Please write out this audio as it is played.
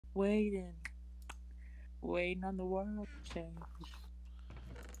waiting, waiting on the world to change.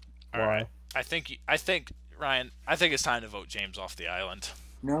 All right. I think Ryan. I think it's time to vote James off the island.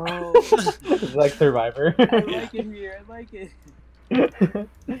 No. It's like Survivor. I like it here. I like it.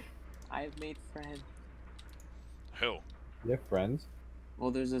 I have made friends. Who? You have friends?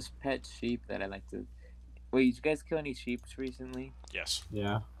 Well, there's this pet sheep that I like to. Wait, did you guys kill any sheep recently? Yes.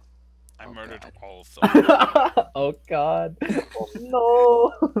 Yeah. I murdered God. all of them. Oh God. Oh,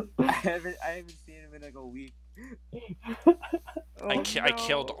 no. I haven't seen him in like a week. I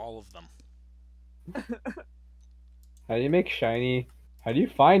killed all of them. How do you make shiny? How do you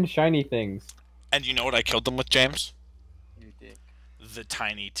find shiny things? And you know what I killed them with, James? Your dick. The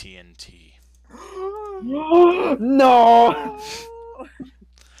tiny TNT. No.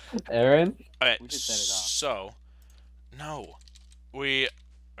 Aaron? Okay, We should set it off. so no, okay.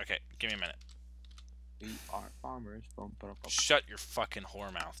 Give me a minute. We are farmers. Boom, boom, boom. Shut your fucking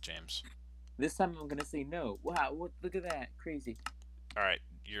whore mouth, James. This time I'm gonna say no. Wow, look at that. Crazy. All right,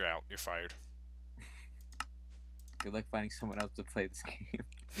 you're out. You're fired. Good luck finding someone else to play this game.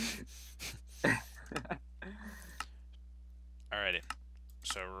 Alrighty.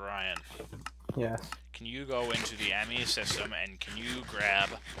 So Ryan, Yes. can you go into the ME system and can you grab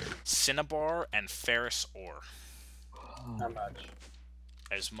Cinnabar and Ferrous ore? How much?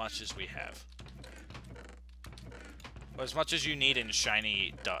 As much as we have. Well, as much as you need in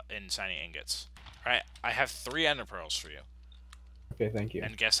shiny ingots. Alright, I have 3 ender pearls for you. Okay, thank you.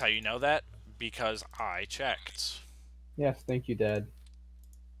 And guess how you know that? Because I checked. Yes, thank you, Dad.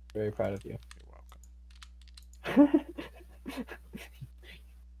 Very proud of you. You're welcome.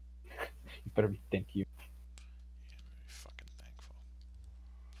 You better be thank you. Yeah, I'm very fucking thankful.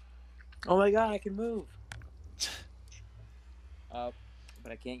 Oh my god, I can move.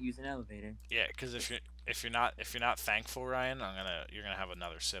 But I can't use an elevator. Yeah, because if you're not thankful, Ryan, you're gonna have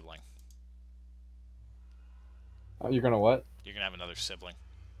another sibling. Oh, you're gonna what? You're gonna have another sibling.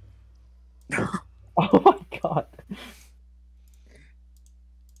 Oh my God.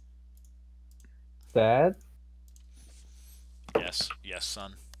 Dad? Yes,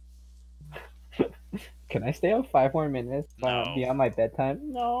 son. Can I stay up 5 more minutes No. beyond my bedtime?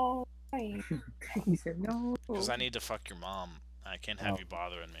 No. He said no. Because I need to fuck your mom. I can't have you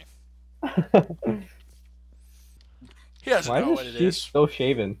bothering me. He doesn't know what it she is. so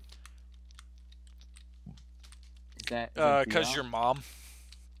shaven? Is that Because your mom.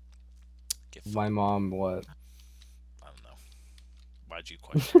 My mom, what? I don't know. Why'd you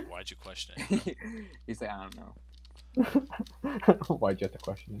question it? He's like, I don't know. Why'd you have to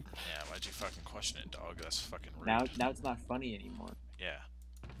question it? Yeah, why'd you fucking question it, dog? That's fucking rude. Now it's not funny anymore. Yeah.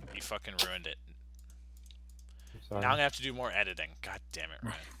 You fucking ruined it. I'm sorry. Now I'm gonna have to do more editing. God damn it,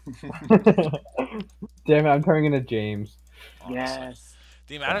 Ryan. Damn it, I'm turning into James. Honestly. Yes.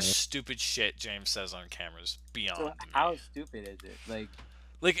 The amount of stupid shit James says on camera is beyond So me. how stupid is it?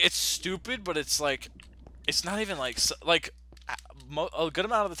 Like, it's stupid, but it's like, it's not even like, a good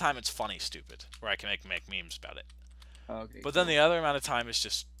amount of the time it's funny stupid, where I can make memes about it. Okay. But then the other amount of time it's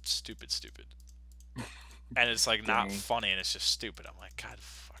just stupid. And it's like not Dang. funny and it's just stupid. I'm like, God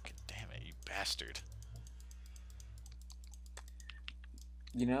fucking damn it, you bastard.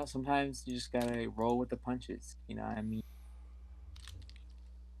 You know, sometimes you just gotta roll with the punches. You know what I mean?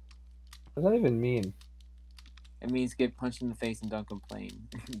 What does that even mean? It means get punched in the face and don't complain,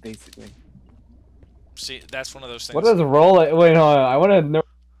 basically. See, that's one of those things. What does rolling? Wait, hold on. I want to know.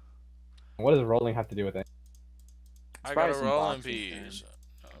 What does rolling have to do with it? I got probably a some rolling boxing piece.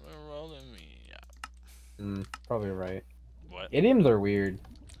 I'm a rolling me. Yeah. Probably right. What? Idioms are weird.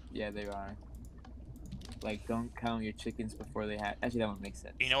 Yeah, they are. Like, don't count your chickens before they hatch. Actually, that one makes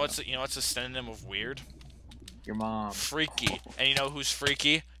sense. You know what's a synonym of weird? Your mom. Freaky. And you know who's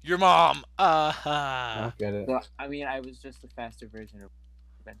freaky? Your mom. I don't get it. So, I mean, I was just a faster version of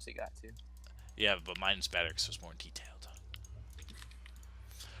eventually got to. Yeah, but mine's better because it's more detailed.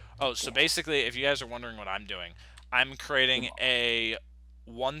 Oh, so basically, if you guys are wondering what I'm doing, I'm creating a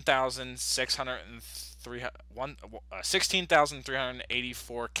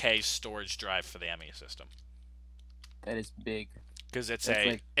 16,384K storage drive for the ME system. That is big. Because it's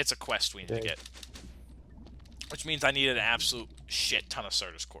That's a quest we need to get. Which means I needed an absolute shit ton of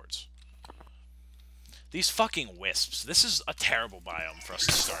Certus quartz. These fucking wisps. This is a terrible biome for us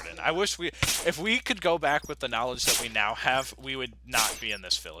to start in. I wish if we could go back with the knowledge that we now have, we would not be in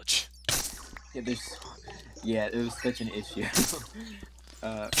this village. Yeah, it was such an issue.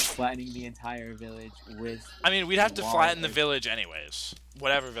 Flattening the entire village with... I mean, we'd have to flatten the village anyways.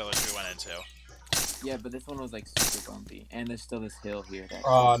 Whatever village we went into. Yeah, but this one was like super bumpy, and there's still this hill here.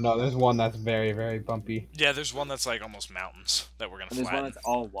 Oh no, there's one that's very, very bumpy. Yeah, there's one that's like almost mountains that we're gonna And there's one flatten. that's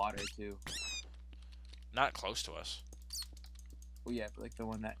all water too. Not close to us. Well, yeah, but like the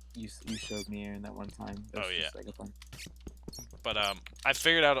one that you showed me in that one time. Oh, yeah. Just, like, a fun... But I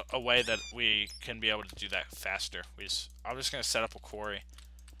figured out a way that we can be able to do that faster. I'm just gonna set up a quarry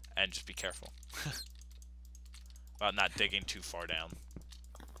and just be careful about not digging too far down.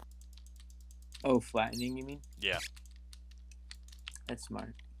 Oh, flattening, you mean? Yeah. That's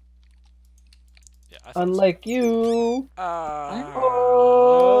smart. Yeah. I thought Unlike you. so.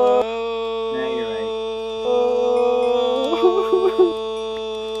 Nah, you're right.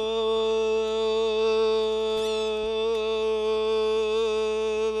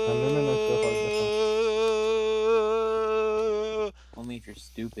 Only if you're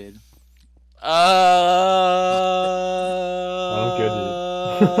stupid. don't get it.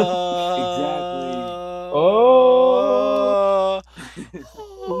 Exactly. Oh,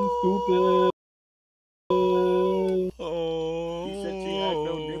 stupid. You said she had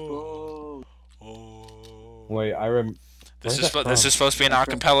no nipples. Wait, This Where's that is supposed to be an That's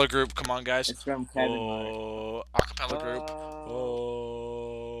from- acapella group. Come on, guys. It's from Kevin Mark. Acapella group.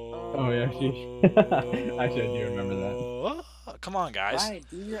 Oh yeah, actually I do remember that. Come on, guys. Right,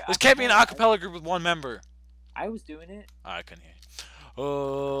 do your This can't be an acapella. acapella group with one member. I was doing it. I couldn't hear you.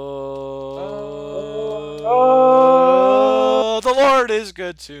 The Lord is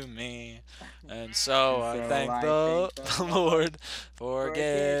good to me. And so I thank the Lord for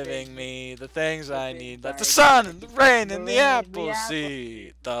giving me the things I need, like the sun and the rain and the apple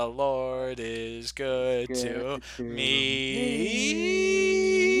seed. The Lord is good to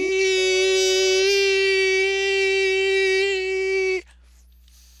me.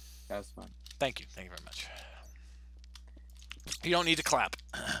 That was fun. Thank you. Thank you very much. You don't need to clap.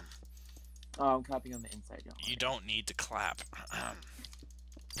 Oh, I'm clapping on the inside, y'all. You don't need to clap.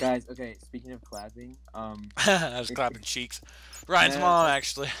 Guys, okay, speaking of clapping, I was clapping cheeks. Ryan's mom,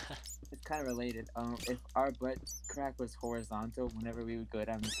 actually. it's kind of related. If our butt crack was horizontal, whenever we would go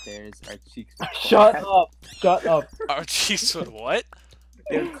down the stairs, our cheeks would Shut clap. up! Shut up! Our cheeks would what?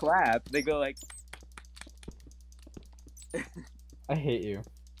 They would clap. They go like... I hate you.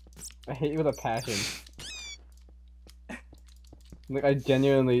 I hate you with a passion. Like, I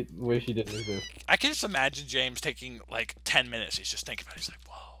genuinely wish you didn't exist. I can just imagine James taking like 10 minutes. He's just thinking about it. He's like,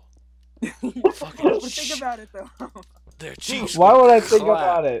 whoa. But think about it, though. Their cheeks. Why would I think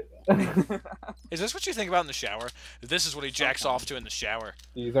clap. about it? Is this what you think about in the shower? This is what he jacks off to in the shower.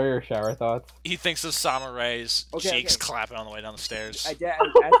 These are your shower thoughts? He thinks of Samaray's cheeks clapping on the way down the stairs. I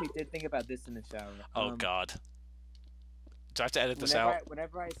actually did think about this in the shower. Oh, God. Do I have to edit this out?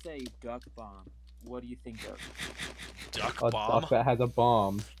 Whenever I say duck bomb, what do you think of? Duck A bomb? duck that has a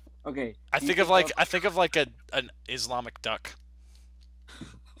bomb. Okay. I think of like an Islamic duck.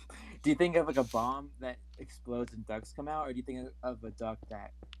 Do you think of like a bomb that explodes and ducks come out, or do you think of a duck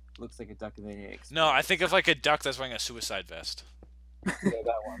that looks like a duck and then it explodes? No, I think of like a duck that's wearing a suicide vest. Yeah,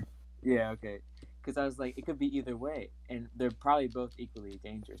 that one. Yeah, okay. Because I was like, it could be either way, and they're probably both equally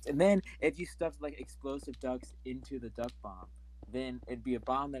dangerous. And then if you stuff like explosive ducks into the duck bomb, then it'd be a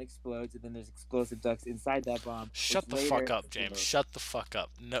bomb that explodes, and then there's explosive ducks inside that bomb. Shut the fuck up, James. Shut the fuck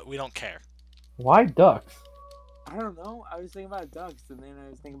up. No, we don't care. Why ducks? I don't know. I was thinking about ducks, and then I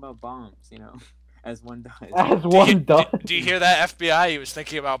was thinking about bombs, you know, as one does. As one does. Do you hear that, FBI? He was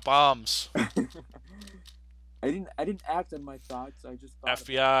thinking about bombs. I didn't act on my thoughts. I just thought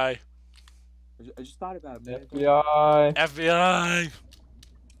FBI. I just thought about it. FBI. FBI.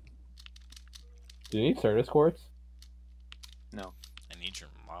 Do you need Certus quartz? No. I need your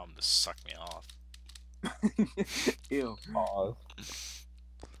mom to suck me off. Ew. Pause.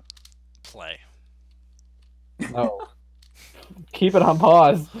 Play. No. Keep it on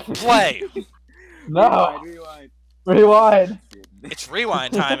pause. Play. No. Rewind. Rewind. It's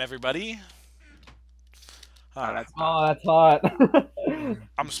rewind time, everybody. That's Oh, that's hot.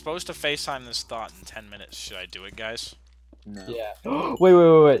 I'm supposed to FaceTime this thought in 10 minutes. Should I do it, guys? No. Yeah.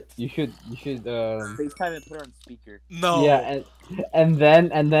 Wait. You should. FaceTime and put it on speaker. No. Yeah, and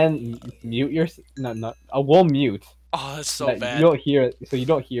then mute your. No. We'll mute. Oh, that's so That bad. You don't hear. So you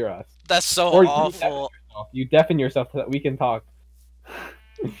don't hear us. That's so Or awful. You deafen yourself so that we can talk.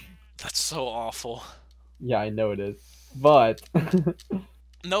 That's so awful. Yeah, I know it is. But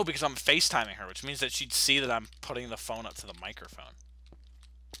No, because I'm FaceTiming her, which means that she'd see that I'm putting the phone up to the microphone.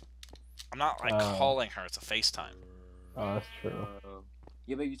 I'm not like calling her. It's a FaceTime. oh, that's true.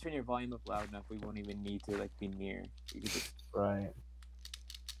 Yeah, but if you turn your volume up loud enough, we won't even need to like be near. You could just... Right.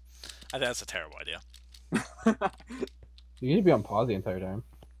 I think that's a terrible idea. You need to be on pause the entire time.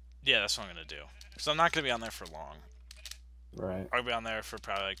 Yeah, that's what I'm gonna do. Because I'm not gonna be on there for long. Right. I'll be on there for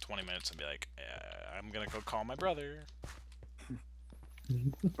probably like 20 minutes and be like, I'm gonna go call my brother.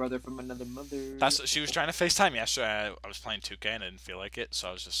 Brother from another mother. She was trying to FaceTime yesterday. I was playing 2K and I didn't feel like it, so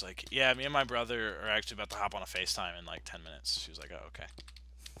I was just like, yeah, me and my brother are actually about to hop on a FaceTime in like 10 minutes. She was like, oh,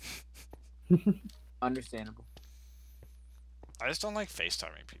 okay. Understandable. I just don't like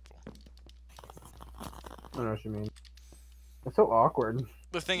FaceTiming people. I don't know what you mean. It's so awkward.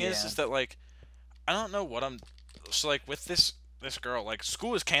 The thing is that like, I don't know what I'm. So like with this girl, like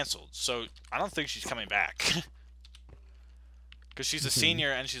school is canceled, so I don't think she's coming back. Because she's a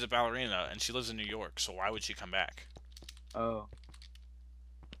senior and she's a ballerina and she lives in New York, so why would she come back? Oh.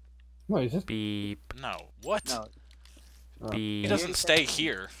 No, he's just. Beep. No. What? No. He Beep. doesn't stay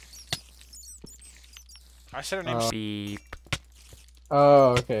here. I said her name. Beep.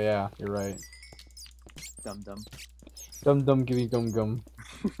 Oh, okay, yeah, you're right. Dum dum. Dum dum gibby gum gum.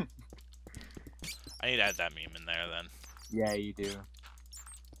 I need to add that meme in there then. Yeah, you do.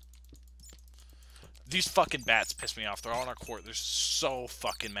 These fucking bats piss me off. They're all on our court. There's so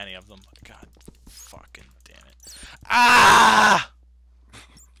fucking many of them. God fucking damn it. Ah!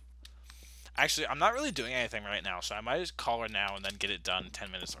 Actually, I'm not really doing anything right now, so I might just call her now and then get it done 10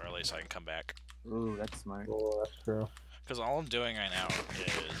 minutes early so I can come back. Ooh, that's smart. Oh, that's true. Because all I'm doing right now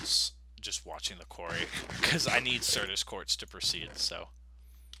is just watching the quarry. Because I need Certus Quartz to proceed, so.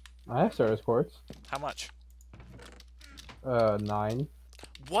 I have service quartz. How much? 9.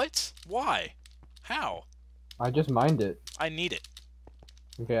 What? Why? How? I just mined it. I need it.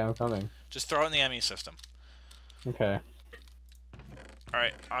 Okay, I'm coming. Just throw it in the ME system. Okay.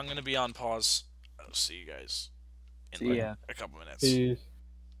 Alright, I'm gonna be on pause. I'll see you guys in See like ya. a couple minutes. Peace.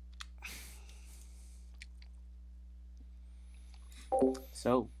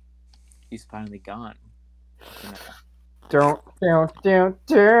 So, he's finally gone. Don't.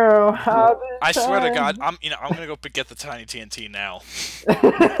 I swear to God, I'm gonna go get the tiny TNT now.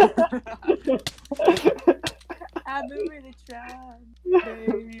 I've been really trying,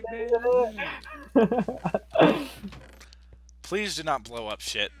 baby. Please do not blow up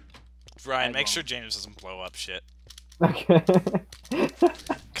shit. Ryan, I make won't. sure James doesn't blow up shit. Okay.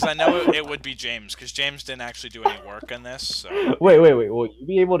 Because I know it would be James, because James didn't actually do any work on this, so... Wait. Will you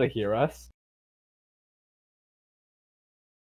be able to hear us?